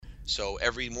So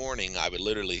every morning I would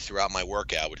literally, throughout my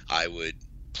workout, I would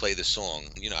play the song.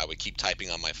 I would keep typing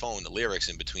on my phone the lyrics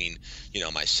in between,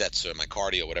 my sets or my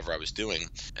cardio, whatever I was doing.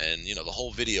 And, the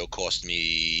whole video cost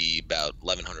me about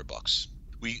 $1,100.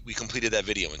 We completed that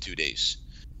video in 2 days.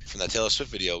 From that Taylor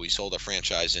Swift video, we sold a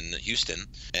franchise in Houston,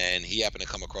 and he happened to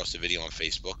come across the video on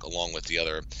Facebook along with the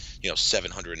other,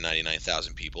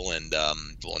 799,000 people. And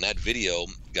that video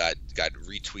got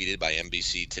retweeted by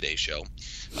NBC Today Show.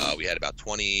 We had about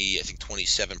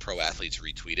 27 pro athletes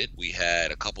retweet it. We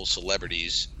had a couple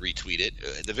celebrities retweet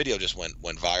it. The video just went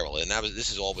viral, and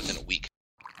this is all within a week.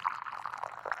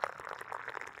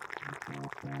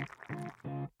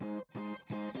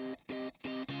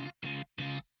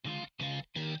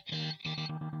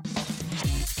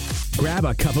 Grab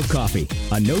a cup of coffee,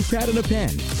 a notepad, and a pen.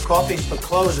 Coffee's for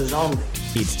closers only.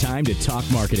 It's time to talk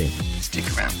marketing. Stick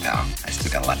around, pal. I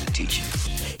still got a lot to teach you.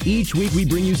 Each week, we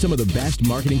bring you some of the best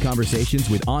marketing conversations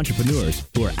with entrepreneurs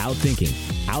who are outthinking,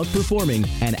 outperforming,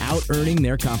 and out-earning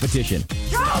their competition.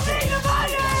 Show me the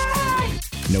money!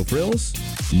 No frills,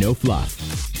 no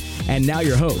fluff. And now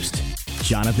your host,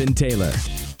 Jonathan Taylor.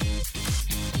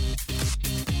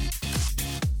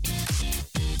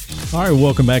 All right,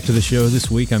 welcome back to the show. This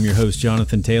week, I'm your host,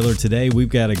 Jonathan Taylor. Today, we've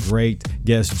got a great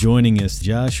guest joining us,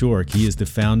 Josh Ork. He is the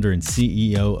founder and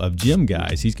CEO of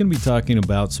GYMGUYZ. He's going to be talking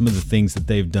about some of the things that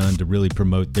they've done to really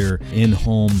promote their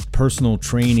in-home personal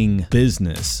training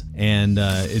business. And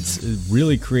it's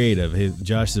really creative.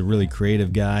 Josh is a really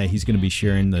creative guy. He's going to be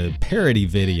sharing the parody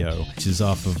video, which is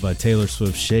off of Taylor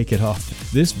Swift's Shake It Off.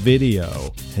 This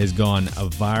video has gone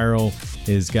viral.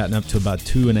 Has gotten up to about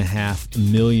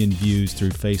 2.5 million views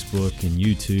through Facebook and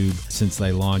YouTube since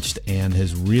they launched, and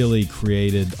has really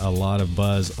created a lot of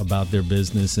buzz about their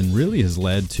business, and really has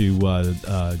led to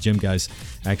GYMGUYZ.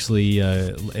 Actually,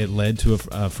 it led to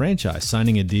a franchise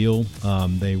signing a deal.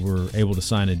 They were able to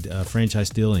sign a franchise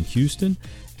deal in Houston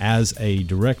as a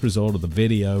direct result of the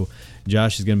video.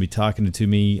 Josh is going to be talking to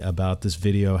me about this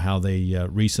video, how they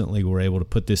recently were able to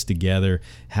put this together,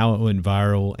 how it went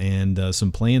viral, and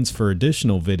some plans for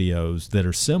additional videos that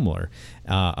are similar.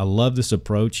 I love this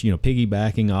approach,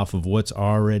 piggybacking off of what's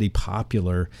already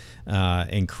popular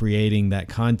and creating that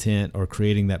content or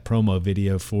creating that promo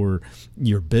video for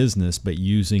your business, but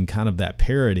using kind of that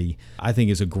parody, I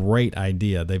think is a great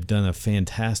idea. They've done a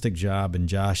fantastic job, and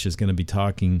Josh is going to be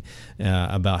talking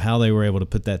about how they were able to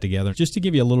put that together. Just to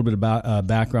give you a little bit about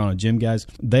background on GYMGUYZ,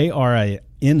 they are a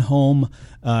in-home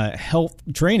health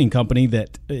training company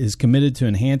that is committed to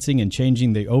enhancing and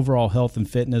changing the overall health and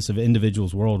fitness of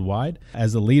individuals worldwide.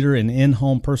 As a leader in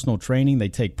in-home personal training, they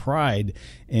take pride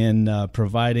in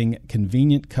providing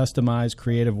convenient, customized,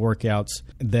 creative workouts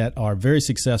that are very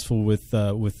successful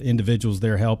with individuals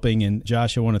they're helping. And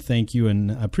Josh, I want to thank you,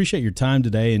 and I appreciate your time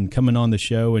today and coming on the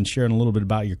show and sharing a little bit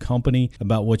about your company,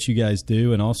 about what you guys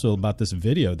do, and also about this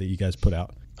video that you guys put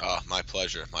out. My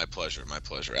pleasure.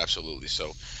 Absolutely.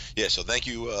 So thank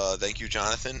you,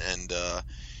 Jonathan. And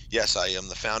yes, I am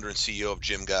the founder and CEO of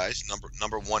GYMGUYZ,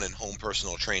 number one in home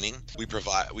personal training. We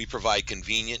provide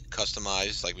convenient,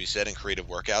 customized, like we said, and creative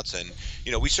workouts.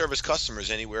 And we service customers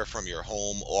anywhere from your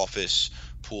home, office,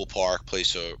 pool, park,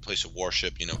 place of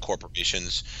worship,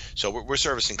 corporations. So we're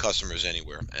servicing customers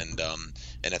anywhere, and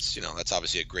that's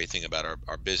obviously a great thing about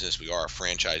our business. We are a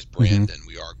franchise brand, and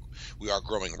we are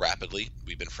growing rapidly.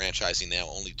 We've been franchising now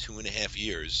only 2.5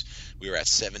 years. We are at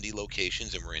 70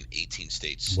 locations, and we're in 18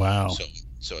 states. Wow!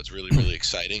 So it's really, really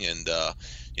exciting. And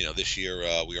this year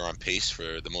we are on pace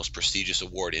for the most prestigious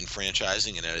award in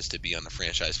franchising, and that is to be on the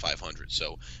Franchise 500.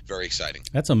 So very exciting.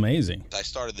 That's amazing. I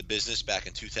started the business back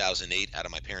in 2008 out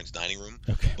of my parents' dining room.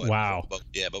 Okay. Wow. But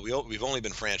we've only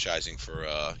been franchising for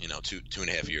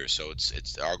 2.5 years. So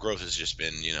it's our growth has just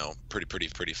been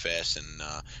pretty fast, and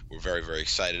we're very, very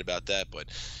excited about that. But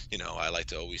I like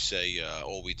to always say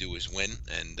all we do is win,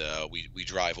 and we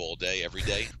drive all day, every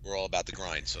day. We're all about the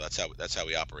grind. So that's how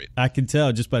we operate. I can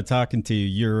tell just by talking to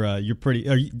you. You're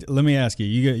pretty. Let me ask you.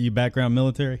 You background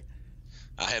military?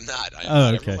 I am not.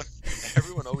 Not. Okay.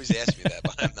 Everyone always asks me that,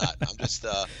 but I'm not. I'm just.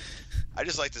 I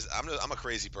just like to. I'm a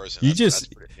crazy person.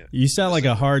 You sound like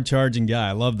a hard charging guy.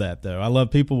 I love that though. I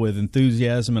love people with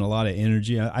enthusiasm and a lot of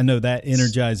energy. I know that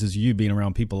energizes you. Being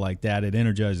around people like that, it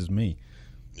energizes me.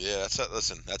 Yeah,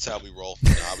 that's how we roll.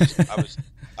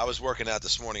 I was working out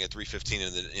this morning at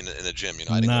 3:15 in the gym.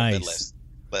 I didn't go to bed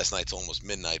last night till almost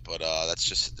midnight, but that's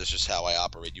just how I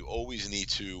operate. You always need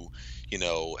to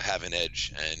have an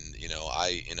edge. And,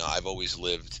 I've always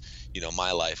lived,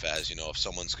 my life as, if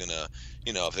someone's going to,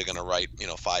 if they're going to write,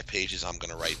 5 pages, I'm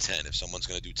going to write 10. If someone's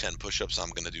going to do 10 push-ups, I'm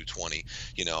going to do 20.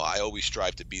 I always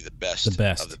strive to be the best of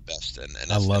the best.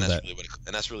 And I love that.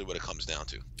 That's really what it comes down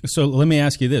to. So let me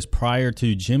ask you this. Prior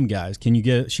to GYMGUYZ, can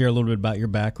you share a little bit about your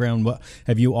background?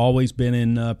 Have you always been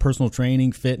in personal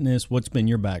training, fitness? What's been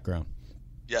your background?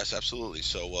 Yes, absolutely.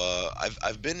 So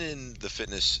I've been in the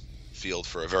fitness field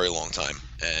for a very long time,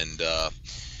 and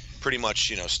pretty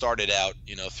much started out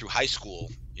through high school.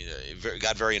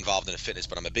 Got very involved in the fitness,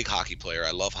 but I'm a big hockey player.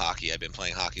 I love hockey. I've been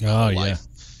playing hockey my whole life,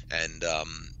 and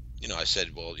I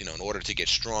said, well, in order to get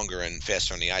stronger and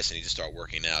faster on the ice, I need to start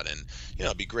working out, and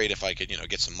it'd be great if I could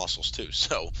get some muscles too.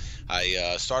 So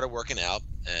I started working out,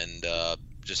 and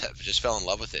just fell in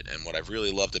love with it. And what I've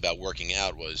really loved about working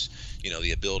out was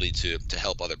the ability to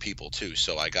help other people too.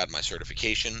 So I got my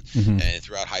certification, and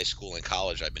throughout high school and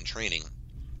college I've been training.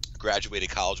 Graduated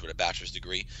college with a bachelor's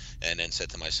degree, and then said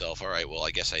to myself, all right, well,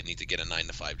 I guess I need to get a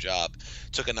 9-to-5 job.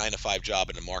 Took a 9-to-5 job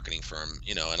in a marketing firm,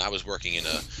 and I was working in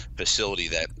a facility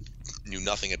that knew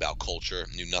nothing about culture,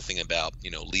 knew nothing about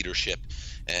leadership,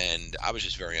 and I was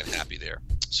just very unhappy there.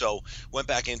 So went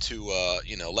back into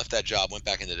left that job, went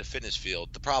back into the fitness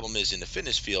field. The problem is in the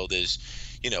fitness field is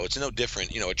it's no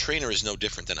different. A trainer is no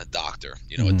different than a doctor.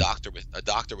 A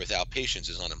doctor without patients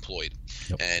is unemployed.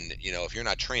 Yep. And if you're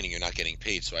not training, you're not getting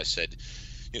paid. So I said,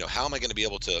 how am I going to be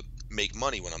able to make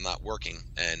money when I'm not working?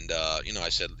 And I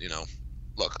said,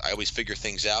 look, I always figure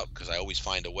things out because I always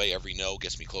find a way. Every no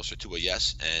gets me closer to a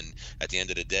yes. And at the end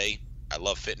of the day, I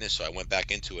love fitness, so I went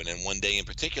back into it. And one day in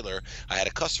particular, I had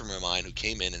a customer of mine who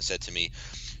came in and said to me,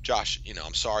 Josh,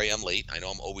 I'm sorry I'm late. I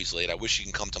know I'm always late. I wish you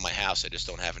can come to my house. I just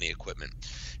don't have any equipment.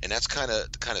 And that's kind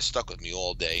of stuck with me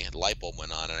all day. The light bulb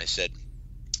went on, and I said,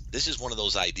 this is one of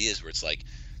those ideas where it's like,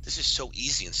 this is so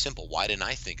easy and simple. Why didn't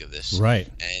I think of this? Right.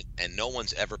 And no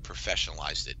one's ever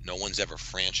professionalized it. No one's ever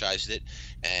franchised it.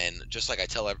 And just like I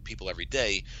tell people every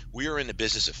day, we are in the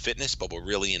business of fitness, but we're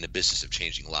really in the business of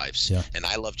changing lives. Yeah. And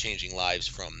I love changing lives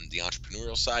from the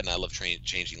entrepreneurial side, and I love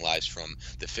changing lives from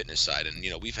the fitness side. And,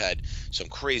 we've had some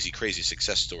crazy, crazy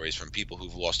success stories from people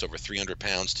who've lost over 300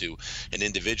 pounds to an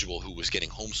individual who was getting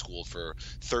homeschooled for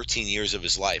 13 years of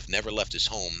his life, never left his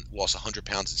home, lost 100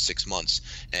 pounds in 6 months,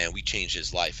 and we changed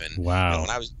his life. And wow.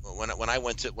 When I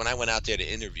went out there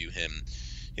to interview him,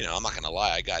 I'm not gonna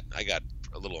lie, I got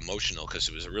a little emotional because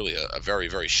it was really a very,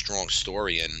 very strong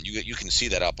story, and you can see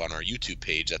that up on our YouTube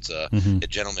page. That's a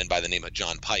gentleman by the name of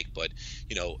John Pike, but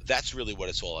that's really what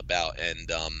it's all about. And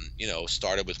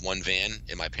started with one van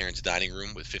in my parents' dining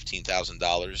room with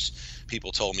 $15,000.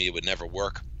 People told me it would never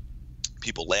work.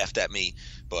 People laughed at me,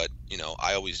 but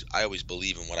I always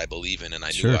believe in what I believe in, and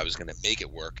I knew I was going to make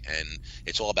it work. And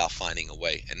it's all about finding a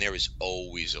way, and there is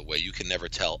always a way. You can never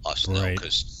tell us no,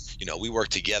 because we work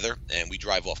together and we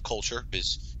drive off culture.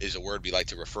 Is a word we like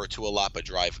to refer to a lot, but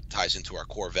drive ties into our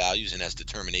core values, and that's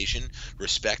determination,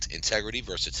 respect, integrity,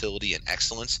 versatility, and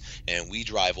excellence. And we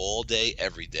drive all day,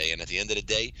 every day. And at the end of the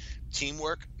day,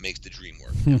 teamwork makes the dream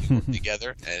work. And we work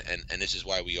together, and this is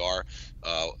why we are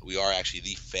actually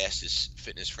the fastest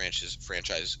fitness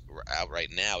franchise out right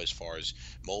now as far as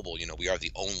mobile. We are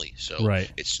the only. So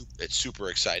it's super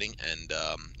exciting, and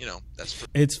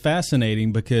it's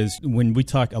fascinating because when we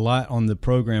talk a lot on the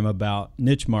program about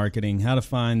niche marketing, how to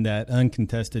find that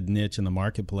uncontested niche in the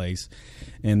marketplace,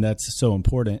 and that's so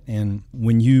important. And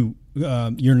when you're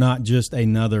not just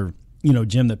another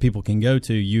gym that people can go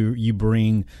to, you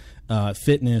bring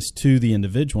fitness to the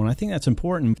individual. And I think that's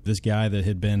important. This guy that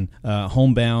had been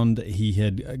homebound, he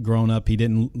had grown up, he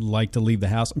didn't like to leave the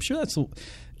house. I'm sure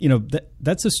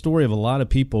that's a story of a lot of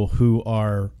people who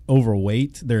are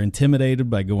overweight. They're intimidated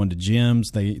by going to gyms.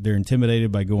 They're intimidated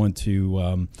by going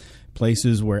to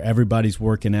places where everybody's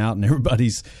working out and everybody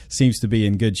seems to be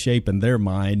in good shape in their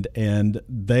mind, and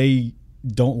they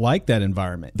don't like that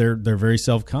environment. They're very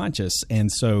self-conscious. And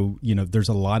so, there's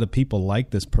a lot of people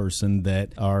like this person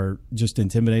that are just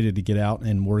intimidated to get out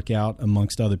and work out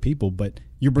amongst other people, but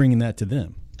you're bringing that to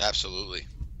them. Absolutely.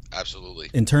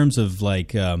 In terms of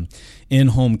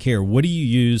in-home care, what do you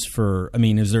use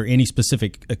is there any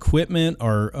specific equipment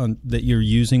or that you're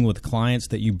using with clients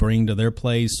that you bring to their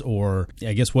place? Or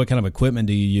I guess what kind of equipment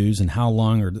do you use, and how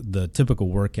long are the typical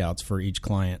workouts for each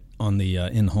client on the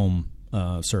in-home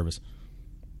service?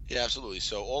 Yeah, absolutely.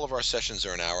 So all of our sessions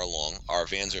are an hour long. Our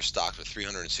vans are stocked with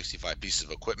 365 pieces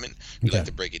of equipment. We Okay. like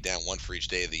to break it down, one for each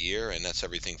day of the year, and that's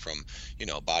everything from,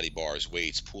 body bars,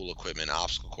 weights, pool equipment,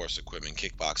 obstacle course equipment,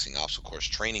 kickboxing, obstacle course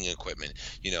training equipment,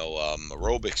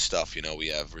 aerobic stuff. We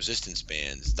have resistance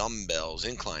bands, dumbbells,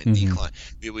 incline, decline.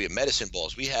 We have medicine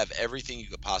balls. We have everything you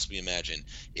could possibly imagine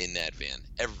in that van.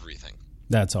 Everything.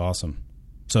 That's awesome.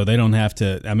 So they don't have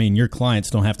to. I mean, your clients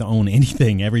don't have to own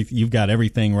anything. You've got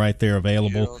everything right there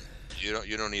available. You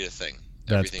don't need a thing.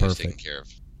 That's Everything is taken care of.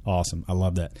 Awesome. I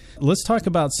love that. Let's talk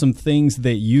about some things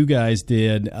that you guys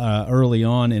did early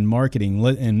on in marketing,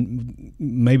 and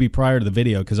maybe prior to the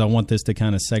video, because I want this to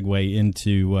kind of segue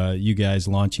into you guys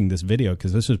launching this video,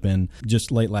 because this has been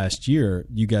just late last year.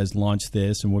 You guys launched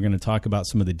this, and we're going to talk about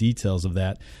some of the details of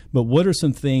that. But what are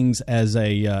some things as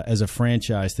a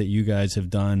franchise that you guys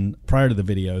have done prior to the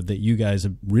video that you guys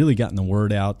have really gotten the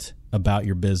word out about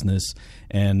your business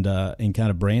and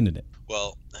kind of branded it?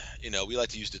 Well, we like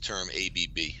to use the term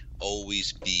ABB,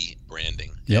 always be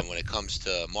branding. Yep. And when it comes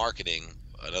to marketing,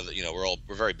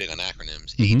 we're very big on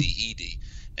acronyms, Mm-hmm. ADED,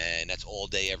 and that's all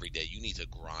day, every day. You need to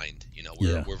grind.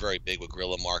 We're very big with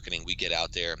guerrilla marketing. We get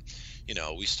out there.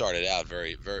 We started out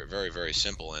very, very, very, very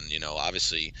simple, and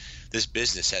obviously, this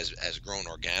business has grown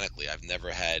organically. I've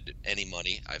never had any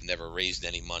money. I've never raised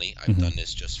any money. I've done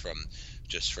this just from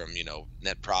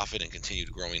net profit and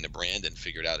continued growing the brand and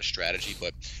figured out a strategy,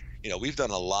 but. We've done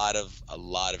a lot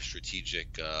of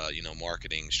strategic,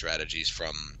 marketing strategies,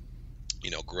 from,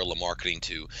 guerrilla marketing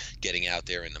to getting out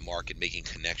there in the market, making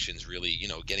connections, really,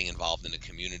 getting involved in the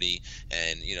community.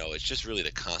 And, it's just really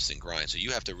the constant grind. So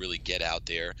you have to really get out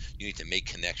there. You need to make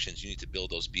connections. You need to build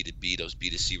those B2B, those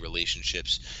B2C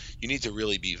relationships. You need to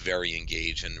really be very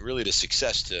engaged, and really the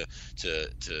success to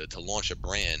launch a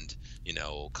brand,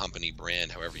 company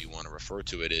brand, however you want to refer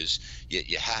to it, is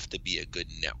you have to be a good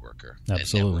networker.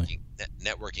 Absolutely. And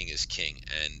networking is king.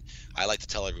 And I like to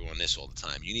tell everyone this all the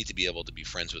time. You need to be able to be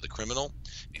friends with a criminal,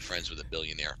 be friends with a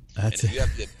billionaire. That's and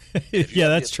if you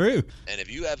that's true. And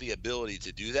if you have the ability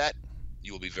to do that,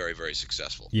 you will be very, very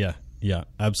successful. Yeah,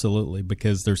 absolutely.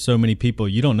 Because there's so many people,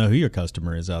 you don't know who your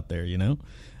customer is out there,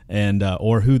 and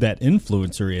or who that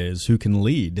influencer is who can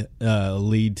lead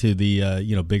to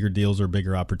the bigger deals or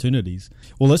bigger opportunities.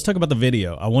 Well, let's talk about the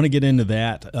video. I want to get into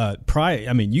that.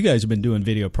 You guys have been doing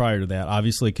video prior to that,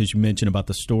 obviously, because you mentioned about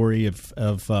the story of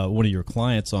one of your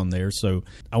clients on there. So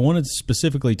I wanted to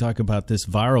specifically talk about this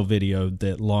viral video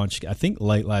that launched, I think,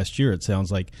 late last year, it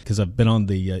sounds like, because I've been on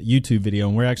the YouTube video,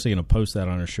 and we're actually going to post that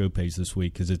on our show page this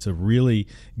week because it's a really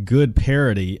good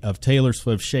parody of Taylor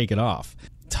Swift's Shake It Off.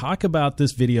 Talk about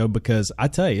this video, because I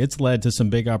tell you, it's led to some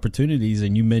big opportunities.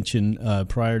 And you mentioned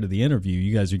prior to the interview,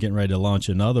 you guys are getting ready to launch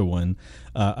another one,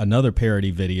 another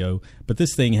parody video. But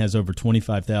this thing has over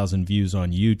 25,000 views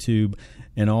on YouTube,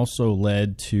 and also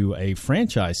led to a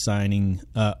franchise signing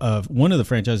of one of the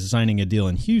franchises signing a deal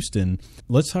in Houston.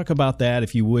 Let's talk about that,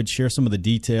 if you would share some of the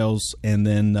details, and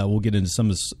then we'll get into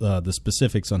some of the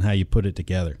specifics on how you put it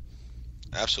together.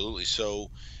 Absolutely. So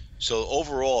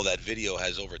overall, that video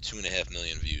has over 2.5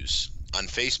 million views. On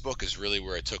Facebook is really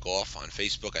where it took off. On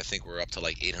Facebook, I think we're up to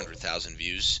like 800,000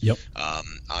 views. Yep.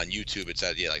 On YouTube, it's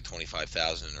at like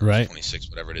 25,000 or right.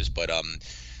 26, whatever it is. But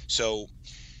so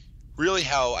really,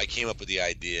 how I came up with the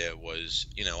idea was,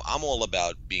 I'm all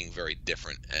about being very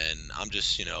different, and I'm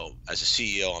just, as a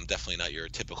CEO, I'm definitely not your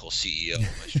typical CEO.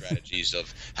 My strategies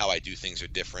of how I do things are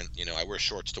different. I wear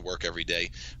shorts to work every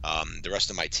day. The rest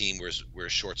of my team wears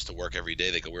shorts to work every day.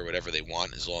 They can wear whatever they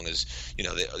want, as long as,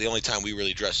 the only time we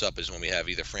really dress up is when we have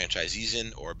either franchisees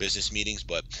in or business meetings.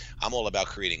 But I'm all about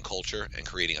creating culture and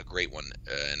creating a great one,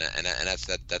 and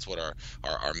that's what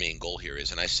our main goal here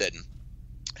is. And I said,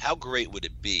 how great would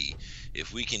it be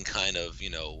if we can kind of,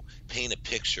 paint a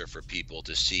picture for people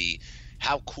to see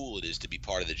how cool it is to be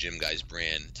part of the GYMGUYZ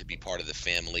brand, to be part of the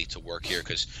family, to work here.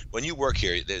 Because when you work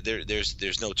here,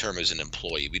 there's no term as an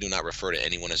employee. We do not refer to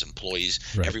anyone as employees.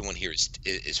 Right. Everyone here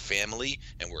is family,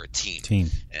 and we're a team.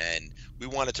 And we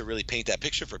wanted to really paint that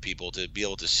picture for people to be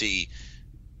able to see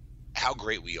how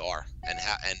great we are, and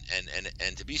how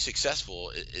and to be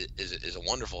successful is a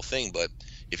wonderful thing. But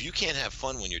if you can't have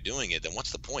fun when you're doing it, then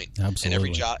what's the point?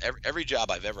 Absolutely. And every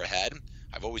job I've ever had,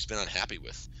 I've always been unhappy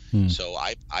with. So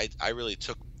I really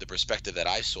took the perspective that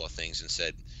I saw things and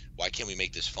said, why can't we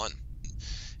make this fun?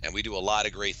 And we do a lot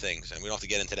of great things, and we don't have to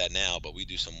get into that now, but we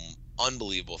do some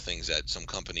unbelievable things that some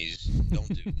companies don't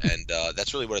do. And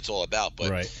that's really what it's all about.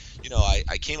 But right.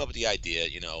 I came up with the idea,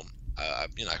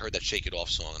 I heard that Shake It Off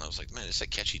song, and I was like, man, it's a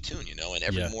catchy tune, and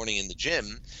every morning in the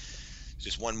gym,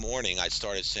 just one morning I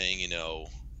started saying,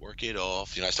 work it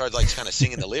off. I started like kind of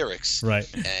singing the lyrics. Right.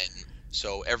 And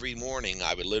So every morning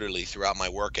I would literally, throughout my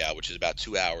workout, which is about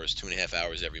 2 hours, 2.5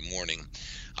 hours every morning,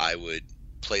 I would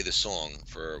play the song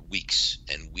for weeks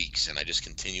and weeks, and I just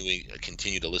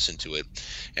continue to listen to it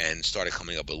and started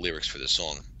coming up with lyrics for the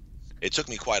song. It took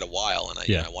me quite a while, and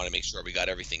I want to make sure we got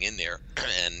everything in there.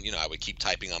 And I would keep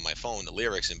typing on my phone the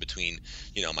lyrics in between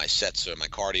my sets or my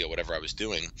cardio, whatever I was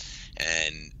doing,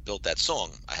 and built that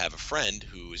song. I have a friend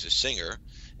who is a singer,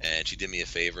 and she did me a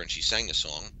favor and she sang the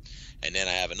song. And then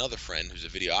I have another friend who's a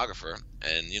videographer,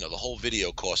 and the whole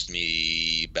video cost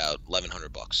me about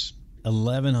 $1,100.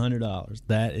 $1,100.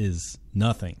 That is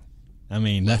nothing. I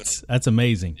mean, that's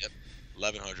amazing. Yep.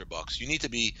 $1,100. You need to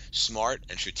be smart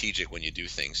and strategic when you do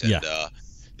things. And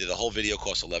the whole video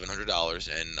costs $1,100,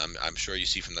 and I'm sure you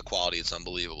see from the quality it's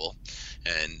unbelievable.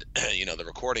 And the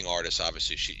recording artist,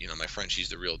 obviously, she, my friend, she's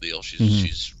the real deal.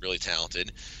 She's really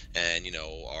talented. And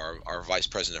our vice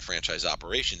president of franchise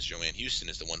operations, Joanne Houston,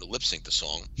 is the one to lip sync the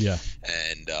song. Yeah.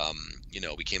 And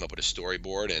we came up with a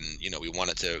storyboard, and we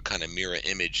wanted to kind of mirror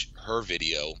image her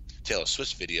video, Taylor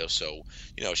Swift's video. So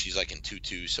she's like in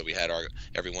tutus, so we had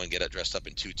everyone get dressed up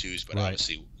in tutus, but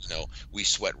obviously we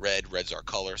sweat red. Red's our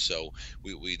color, so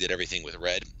we did everything with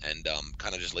red, and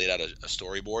kind of just laid out a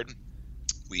storyboard.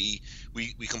 We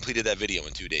completed that video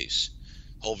in 2 days.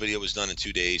 Whole video was done in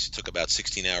 2 days. It took about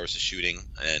 16 hours of shooting,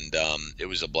 and it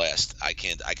was a blast. I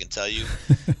can tell you,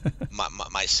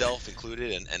 myself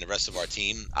included, and the rest of our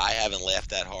team, I haven't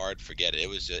laughed that hard. Forget it.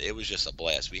 It was just a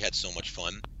blast. We had so much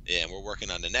fun. Yeah, and we're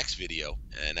working on the next video,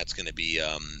 and that's going to be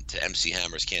to MC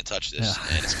Hammer's "Can't Touch This,"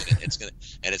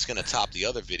 and it's gonna top the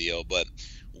other video. But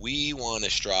we want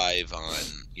to strive on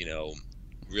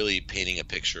really painting a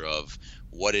picture of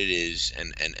what it is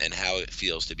and how it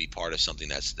feels to be part of something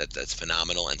that's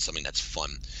phenomenal and something that's fun.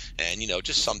 And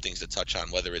just some things to touch on,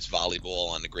 whether it's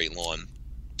volleyball on the great lawn,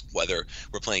 whether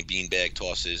we're playing beanbag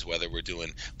tosses, whether we're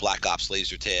doing black ops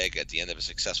laser tag at the end of a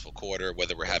successful quarter,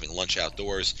 whether we're having lunch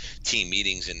outdoors, team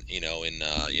meetings in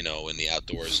the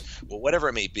outdoors, well, whatever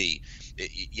it may be,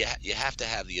 you have to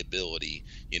have the ability,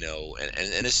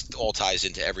 and this all ties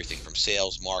into everything from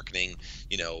sales, marketing,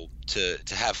 to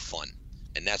have fun.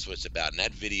 And that's what it's about. And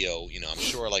that video, I'm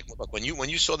sure, like, look, when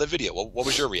you saw the video, what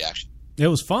was your reaction? It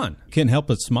was fun. Couldn't help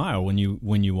but smile when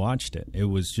you watched it. It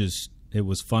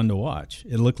was fun to watch.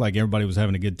 It looked like everybody was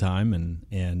having a good time,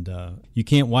 and you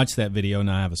can't watch that video and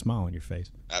not have a smile on your face.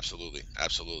 Absolutely,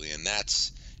 and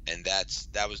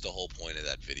that was the whole point of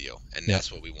that video, and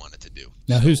that's what we wanted to do.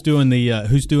 Now, who's going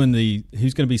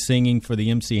to be singing for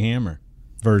the MC Hammer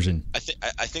version? I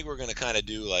think we're going to kind of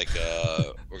do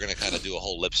a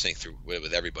whole lip sync through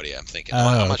with everybody. I'm thinking.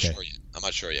 I'm not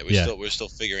sure yet. We're still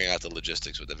figuring out the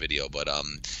logistics with the video, but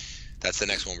that's the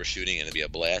next one we're shooting, and it'll be a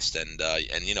blast. And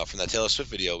from that Taylor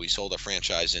Swift video, we sold a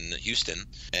franchise in Houston,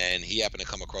 and he happened to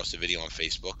come across the video on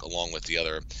Facebook along with the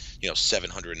other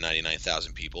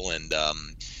 799,000 people, and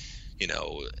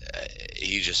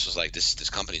he just was like, this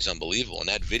company's unbelievable. And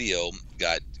that video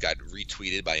got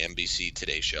retweeted by NBC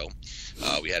Today Show.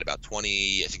 We had about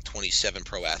 27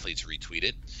 pro athletes retweet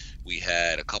it. We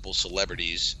had a couple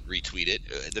celebrities retweet it.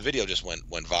 The video just went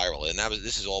viral, and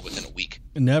this is all within a week.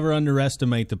 Never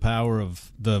underestimate the power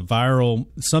of the viral,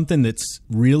 something that's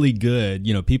really good.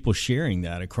 People sharing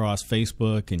that across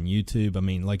Facebook and YouTube. I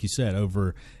mean, like you said,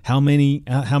 over how many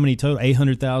total?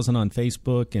 800,000 on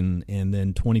Facebook, and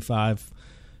then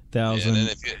 25,000. And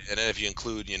then if you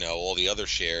include all the other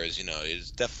shares,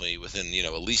 it's definitely within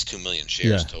at least 2 million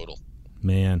shares total.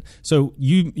 Man, so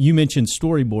you mentioned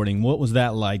storyboarding. What was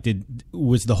that like?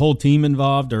 Was the whole team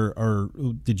involved, or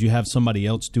did you have somebody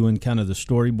else doing kind of the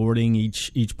storyboarding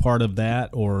each part of that,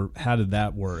 or how did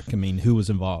that work? I mean, who was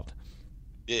involved?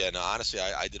 Yeah, no, honestly,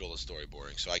 I did all the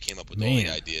storyboarding, so I came up with all the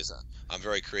ideas. I'm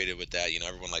very creative with that.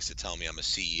 Everyone likes to tell me I'm a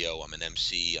CEO, I'm an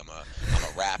MC, I'm a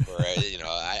rapper.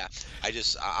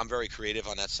 I'm very creative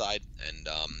on that side, and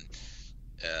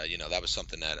that was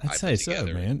something that I put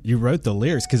together. Man. You wrote the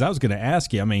lyrics, because I was going to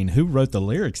ask you. I mean, who wrote the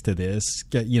lyrics to this?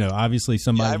 Obviously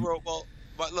somebody. Yeah, I wrote. Well,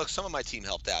 look, some of my team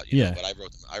helped out. But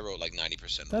I wrote like 90% of the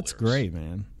lyrics. That's great,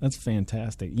 man. That's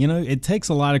fantastic. It takes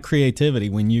a lot of creativity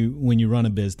when you run a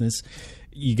business.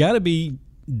 You got to be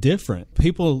different.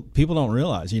 People don't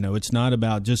realize, it's not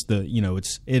about just the,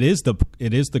 it is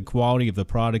the quality of the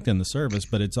product and the service,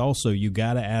 but it's also, you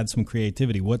got to add some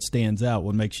creativity. What stands out?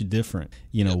 What makes you different?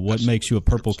 What makes you a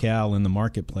purple cow in the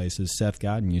marketplace, as Seth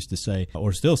Godin used to say,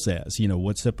 or still says,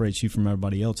 what separates you from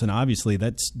everybody else? And obviously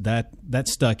that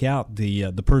stuck out.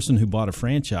 The person who bought a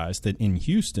franchise that in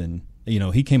Houston,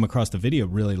 he came across the video,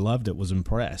 really loved it, was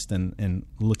impressed. And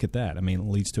look at that. I mean, it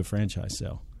leads to a franchise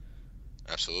sale.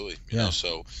 Absolutely.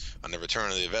 So on the return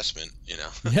of the investment,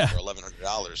 for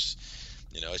 $1,100,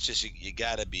 It's just you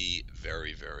got to be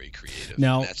very, very creative.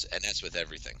 Now, and that's with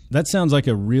everything. That sounds like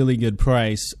a really good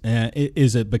price.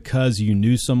 Is it because you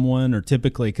knew someone, or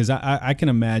typically? Because I can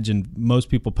imagine most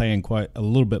people paying quite a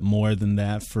little bit more than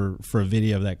that for a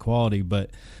video of that quality.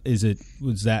 But was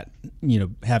that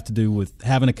have to do with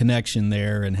having a connection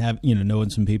there and knowing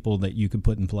some people that you could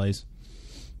put in place?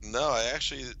 No, I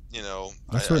actually,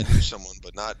 I knew someone,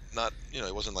 but not,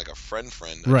 it wasn't like a friend.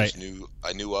 Right.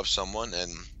 I knew of someone,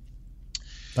 and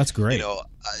that's great.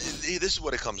 This is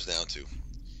what it comes down to.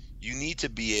 You need to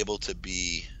be able to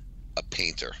be a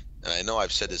painter. And I know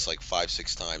I've said this like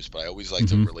 5-6 times, but I always like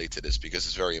to relate to this because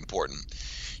it's very important.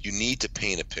 You need to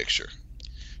paint a picture.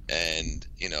 And,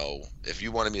 if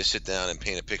you wanted me to sit down and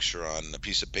paint a picture on a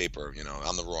piece of paper,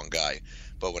 I'm the wrong guy.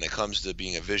 But when it comes to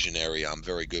being a visionary, I'm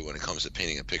very good when it comes to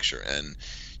painting a picture. And,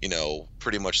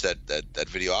 pretty much that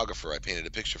videographer, I painted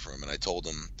a picture for him, and I told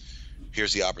him,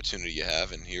 here's the opportunity you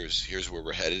have, and here's where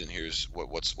we're headed, and here's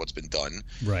what's been done.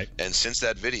 Right. And since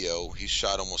that video, he's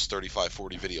shot almost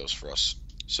 35-40 videos for us.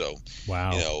 So,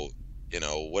 wow.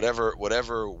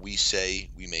 Whatever we say,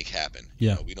 we make happen.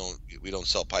 Yeah. We don't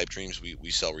sell pipe dreams.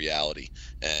 We sell reality,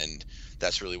 and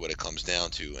that's really what it comes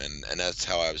down to. And that's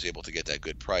how I was able to get that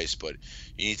good price. But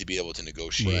you need to be able to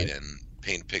negotiate and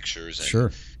paint pictures and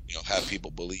sure. Have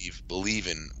people believe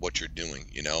in what you're doing.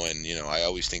 And I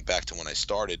always think back to when I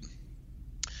started.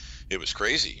 It was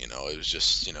crazy, it was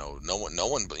just, no one,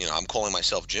 I'm calling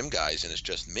myself Gym Guys, and it's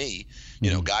just me.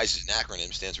 Guys is an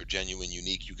acronym, stands for genuine,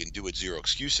 unique, you can do it, zero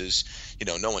excuses.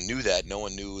 No one knew that. No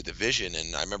one knew the vision.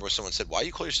 And I remember someone said, why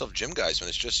you call yourself Gym Guys when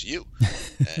it's just you?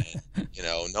 And,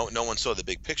 no one saw the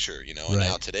big picture, and right.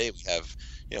 Now today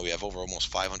we have over almost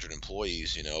 500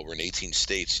 employees. We're in 18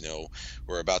 states.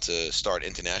 We're about to start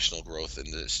international growth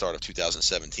in the start of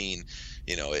 2017.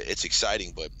 It's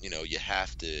exciting, but you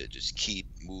have to just keep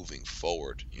moving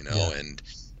forward. Yeah. And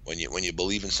when you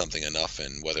believe in something enough,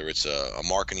 and whether it's a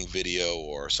marketing video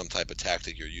or some type of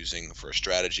tactic you're using for a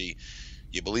strategy,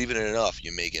 you believe in it enough,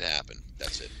 you make it happen.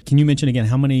 That's it. Can you mention again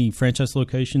how many franchise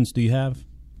locations do you have?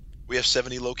 We have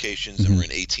 70 locations, and we're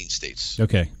in 18 states.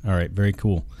 Okay. All right. Very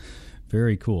cool.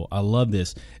 Very cool. I love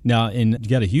this. Now, and you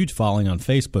got a huge following on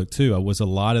Facebook too. Did a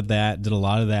lot of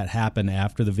that happen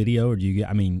after the video, or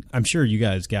I'm sure you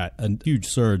guys got a huge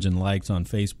surge in likes on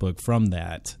Facebook from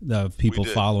that, of people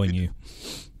following you.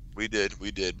 We did.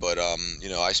 But,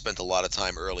 I spent a lot of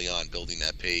time early on building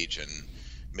that page and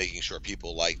making sure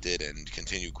people liked it and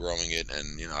continue growing it.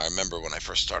 And, I remember when I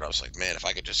first started, I was like, man, if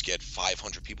I could just get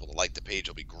 500 people to like the page,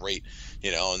 it'll be great.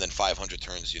 And then 500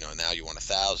 turns, now you want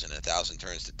 1,000, 1,000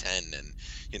 turns to 10. And,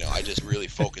 I just really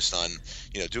focused on,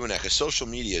 doing that, because social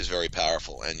media is very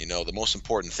powerful. And, the most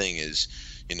important thing is,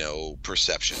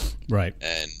 perception. Right.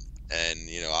 And,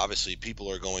 obviously people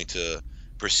are going to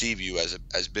perceive you as a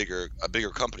bigger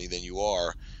company than you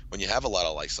are when you have a lot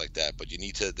of likes like that. But you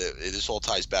need to, this all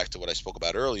ties back to what I spoke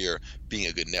about earlier, being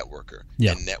a good networker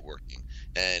and networking.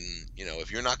 And,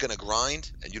 if you're not going to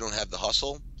grind and you don't have the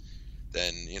hustle,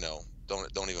 then,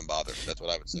 don't even bother. That's what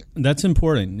I would say. That's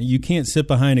important. You can't sit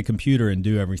behind a computer and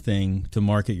do everything to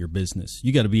market your business.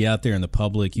 You got to be out there in the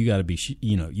public. You got to be,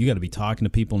 you got to be talking to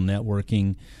people,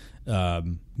 networking,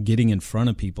 getting in front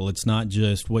of people. It's not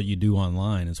just what you do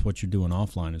online. It's what you're doing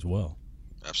offline as well.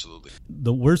 Absolutely.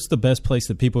 Where's the best place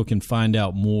that people can find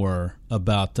out more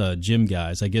about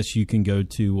GYMGUYZ? I guess you can go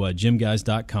to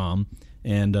GYMGUYZ.com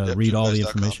and read all the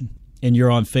information. And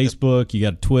you're on Facebook, you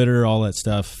got Twitter, all that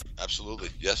stuff. Absolutely.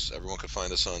 Yes, everyone can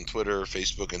find us on Twitter,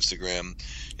 Facebook, Instagram.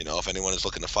 If anyone is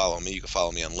looking to follow me, you can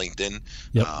follow me on LinkedIn.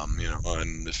 Yep.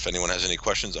 And if anyone has any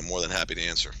questions, I'm more than happy to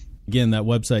answer. Again, that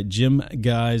website,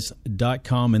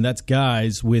 GYMGUYZ.com, and that's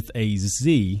guys with a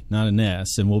Z, not an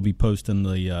S, and we'll be posting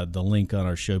the link on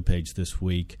our show page this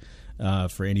week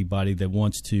for anybody that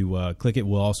wants to click it.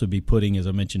 We'll also be putting, as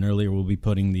I mentioned earlier, we'll be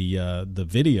putting the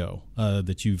video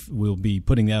we'll be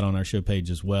putting that on our show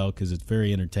page as well, because it's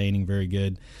very entertaining, very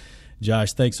good. Josh,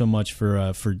 thanks so much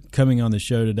for coming on the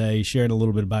show today, sharing a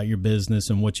little bit about your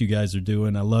business and what you guys are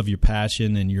doing. I love your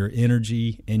passion and your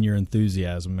energy and your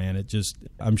enthusiasm, man.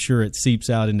 I'm sure it seeps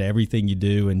out into everything you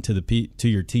do and to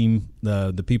your team,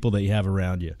 the people that you have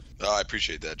around you. Oh, I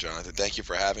appreciate that, Jonathan. Thank you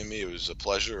for having me. It was a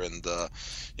pleasure, and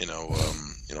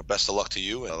best of luck to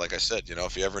you. And like I said,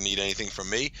 if you ever need anything from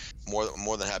me,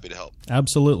 more than happy to help.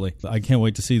 Absolutely. I can't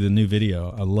wait to see the new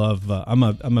video. I love. I'm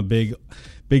a big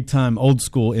time old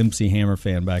school MC Hammer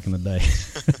fan back in the day.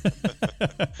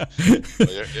 Well,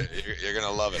 you're going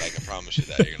to love it. I can promise you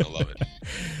that. You're going to love it.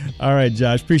 All right,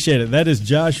 Josh. Appreciate it. That is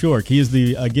Josh York. He is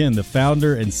the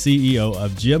founder and CEO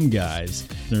of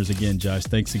GYMGUYZ. There's again, Josh,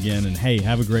 thanks again. And hey,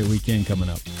 have a great weekend coming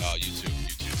up. Oh, you too.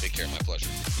 Take care. My pleasure.